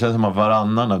 Myra. Fan, det känns som att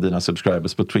varannan av dina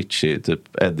subscribers på Twitch är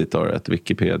typ editor ett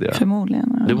Wikipedia.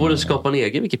 Förmodligen. Du borde skapa en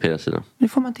egen Wikipedia-sida. Det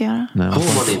får man inte göra. Nej. Får man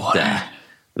inte.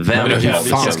 Men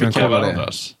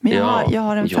jag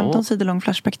har en 15 sidor lång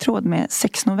Flashback-tråd med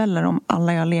 6 noveller om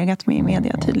alla jag har legat med i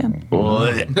media tydligen.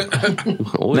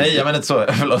 Nej, jag menar inte så.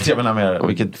 Förlåt, jag menar mer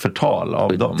vilket förtal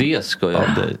av dem. Det ska jag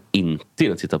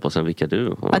inte titta på sen vilka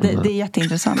du har. Ja, det är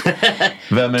jätteintressant.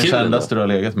 Vem är den kändaste du har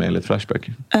legat med enligt Flashback?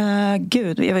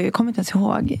 Gud, jag kommer inte ens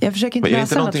ihåg. Jag försöker inte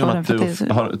läsa alla tråden.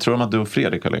 Tror de att du och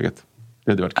Fredrik har legat?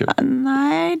 Det hade varit kul.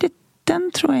 Nej,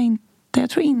 den tror jag inte. Jag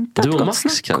tror inte du att Max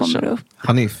snack kanske kommer upp.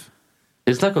 Hanif.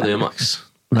 Det snack om det och Max.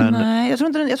 Nej, jag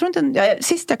tror inte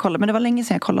sist jag kollade, men det var länge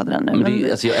sedan jag kollade den nu.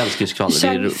 Men alltså, jag älskar ju skvaller.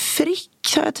 Kjell Frick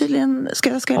har jag tydligen ska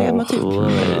jag reda typ.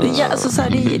 Alltså så här,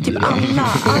 det är typ alla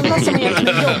som är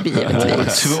jobb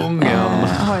givetvis.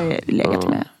 Har jag legat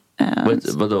med.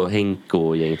 Vadå, Henko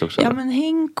och gänget också? Ja, men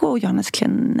Henko och Johannes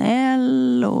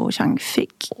Klenell och Chang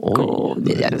Fick och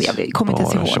jag kommer inte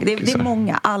ens ihåg. Det är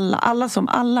många,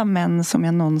 alla män som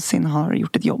jag någonsin har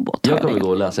gjort ett jobb åt. Jag kommer gå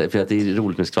och läsa, för att det är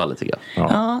roligt med skvaller tycker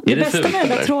jag. Ja, det bästa med den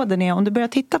där tråden är om du börjar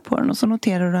titta på den och så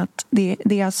noterar du att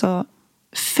det är alltså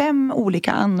 5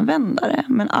 olika användare,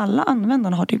 men alla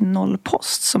användarna har typ 0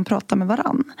 post som pratar med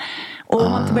varann. Och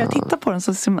om man inte börjar titta på den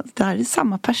så ser man att det här är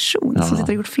samma person som sitter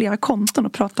och gjort flera konton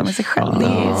och pratar med sig själv. Det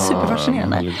är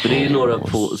superfascinerande. Det är några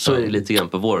så är det lite grann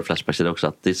på vår Flashback också,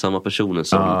 att det är samma personer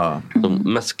som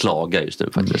de mest klagar just nu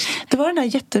faktiskt. Det var den där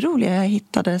jätteroliga jag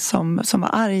hittade som var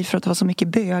arg för att det var så mycket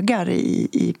bögar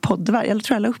i poddvärld. Jag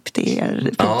tror jag la upp det i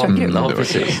er Patreon-grupp.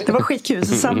 Det var skitkul.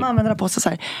 Så samma användare på så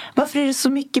här: varför är det så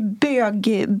mycket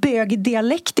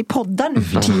bögdialekt i poddar nu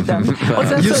för tiden?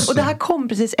 Och det här kom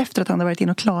precis efter att han hade varit in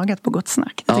och klagat på Gott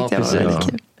Snack. Det tyckte jag var väldigt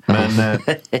kul. Men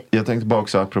jag tänkte bara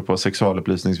också apropå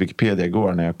sexualupplysnings-Wikipedia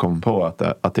igår när jag kom på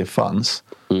att det fanns.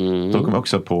 Då kom jag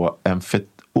också på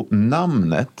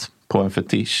namnet på en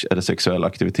fetisch eller sexuell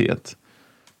aktivitet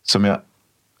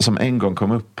som en gång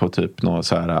kom upp på typ någon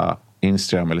så här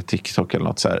Instagram eller TikTok eller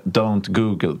något så här: don't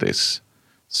google this.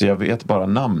 Så jag vet bara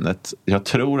namnet. Jag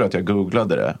tror att jag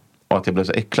googlade det och att jag blev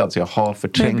så äcklad så jag har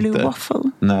förträngt det. Blue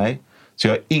Waffle? Nej. Så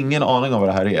jag har ingen aning om vad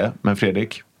det här är. Men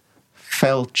Fredrik,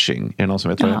 felching, är det någon som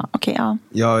vet vad det är? Okej,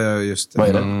 ja, just det. Vad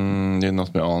är det? Det är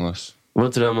något med anus. Var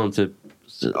inte det man typ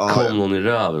kom någon i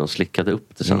röven och slickade upp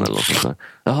det sen eller något sånt där?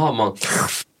 Jaha, man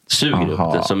suger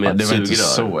upp det som ett sugrör. Det var inte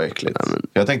så äckligt.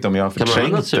 Jag tänkte om jag har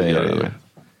förträngt det. Eller?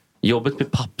 Jobbet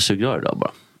med pappsugrör idag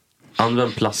bara.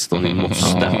 Använd plast om ni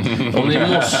måste. Om ni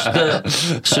måste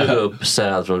suga upp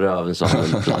säd från röven så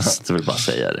använd plast. Jag vill bara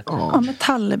säga det. Ja,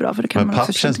 metall är bra för det kan men man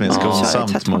papp känns mer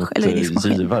skonsamt mot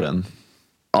givaren.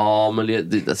 Ja, men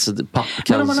papp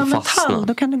kan men om man har fastna. metall,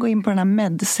 då kan du gå in på den här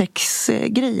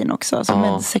medsex-grejen också. Alltså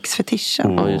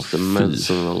medsex-fetischen. Ja, just det.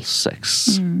 Medicinal sex.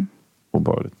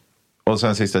 Obehagligt. Och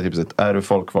sen sista tipset. Är du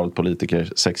folkvald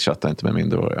politiker, sexchatta inte med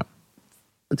minderåriga.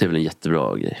 Det är väl en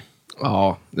jättebra grej.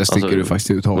 Ja, det sticker du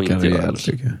faktiskt ut hakan rejält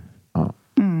tycker jag.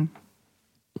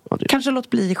 Kanske kanske låt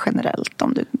bli generellt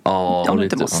om du, om du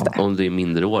inte måste. Om det är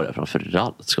mindreåriga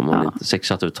framförallt ska man inte.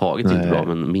 Sexat överhuvudtaget är inte bra,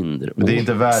 men mindre. Men det är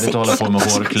inte värdigt att hålla på med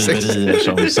hårklyverier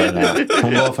som säger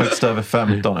hon var faktiskt över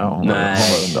 15. Ja, hon var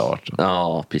under 18.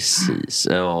 Ja, precis.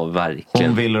 Ja, verkligen.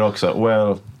 Hon ville också.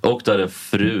 Och du har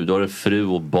en fru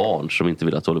och barn som inte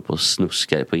vill att du håller på och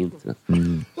snuska på internet.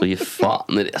 Så ge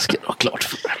fan i det, ska jag ha klart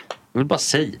för mig. Jag vill bara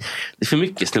säga, det är för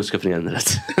mycket snuska på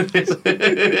internet.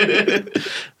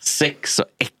 Sex och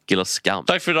äckel och skam.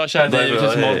 Tack för idag, kära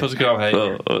dig. Puss och kram, hej.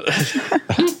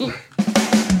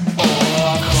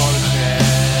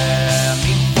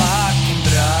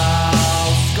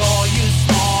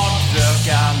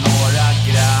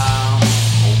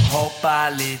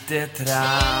 Lite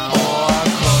tram och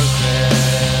Jorge,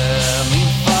 min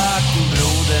fucking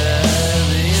broder.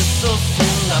 Det är så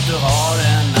synd att du har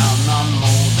en annan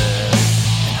moder.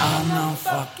 En annan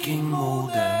fucking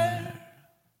moder.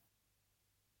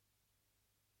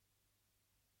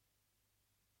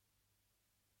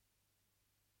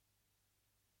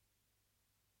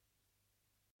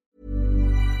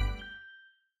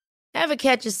 Ever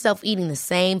catch yourself eating the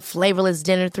same flavorless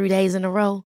dinner 3 days in a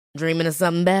row? Dreaming of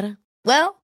something better?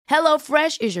 Well,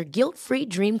 HelloFresh is your guilt-free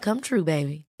dream come true,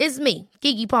 baby. It's me,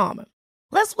 Keke Palmer.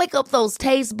 Let's wake up those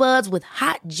taste buds with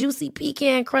hot, juicy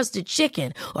pecan-crusted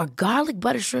chicken or garlic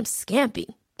butter shrimp scampi.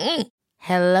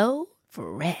 Hello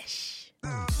Fresh.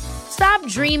 Stop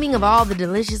dreaming of all the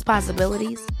delicious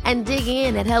possibilities and dig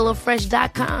in at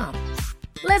HelloFresh.com.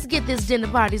 Let's get this dinner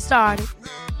party started.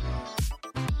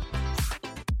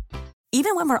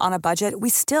 Even when we're on a budget, we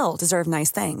still deserve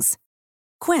nice things.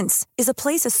 Quince is a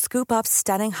place to scoop up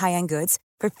stunning high-end goods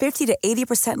for 50 to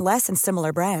 80% less than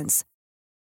similar brands.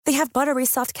 They have buttery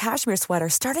soft cashmere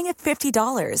sweaters starting at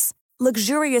 $50,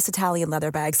 luxurious Italian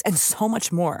leather bags, and so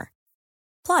much more.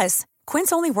 Plus,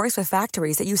 Quince only works with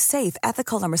factories that use safe,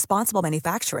 ethical, and responsible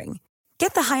manufacturing.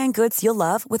 Get the high-end goods you'll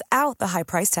love without the high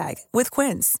price tag with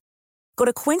Quince. Go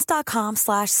to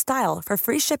quince.com/style for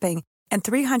free shipping and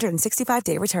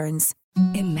 365-day returns.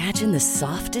 Imagine the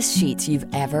softest sheets you've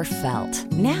ever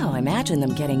felt. Now imagine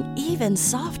them getting even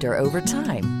softer over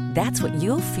time. That's what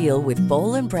you'll feel with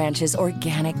Boll & Branch's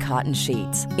organic cotton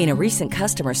sheets. In a recent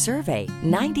customer survey,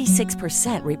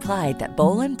 96% replied that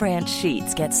Boll & Branch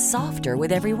sheets get softer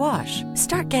with every wash.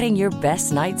 Start getting your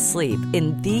best night's sleep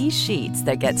in these sheets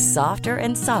that get softer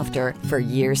and softer for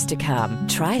years to come.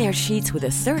 Try their sheets with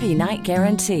a 30-night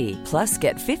guarantee. Plus,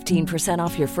 get 15%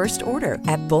 off your first order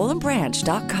at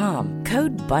bollandbranch.com.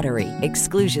 Code BUTTERY.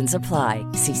 Exclusions apply.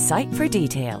 See site for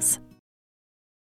details.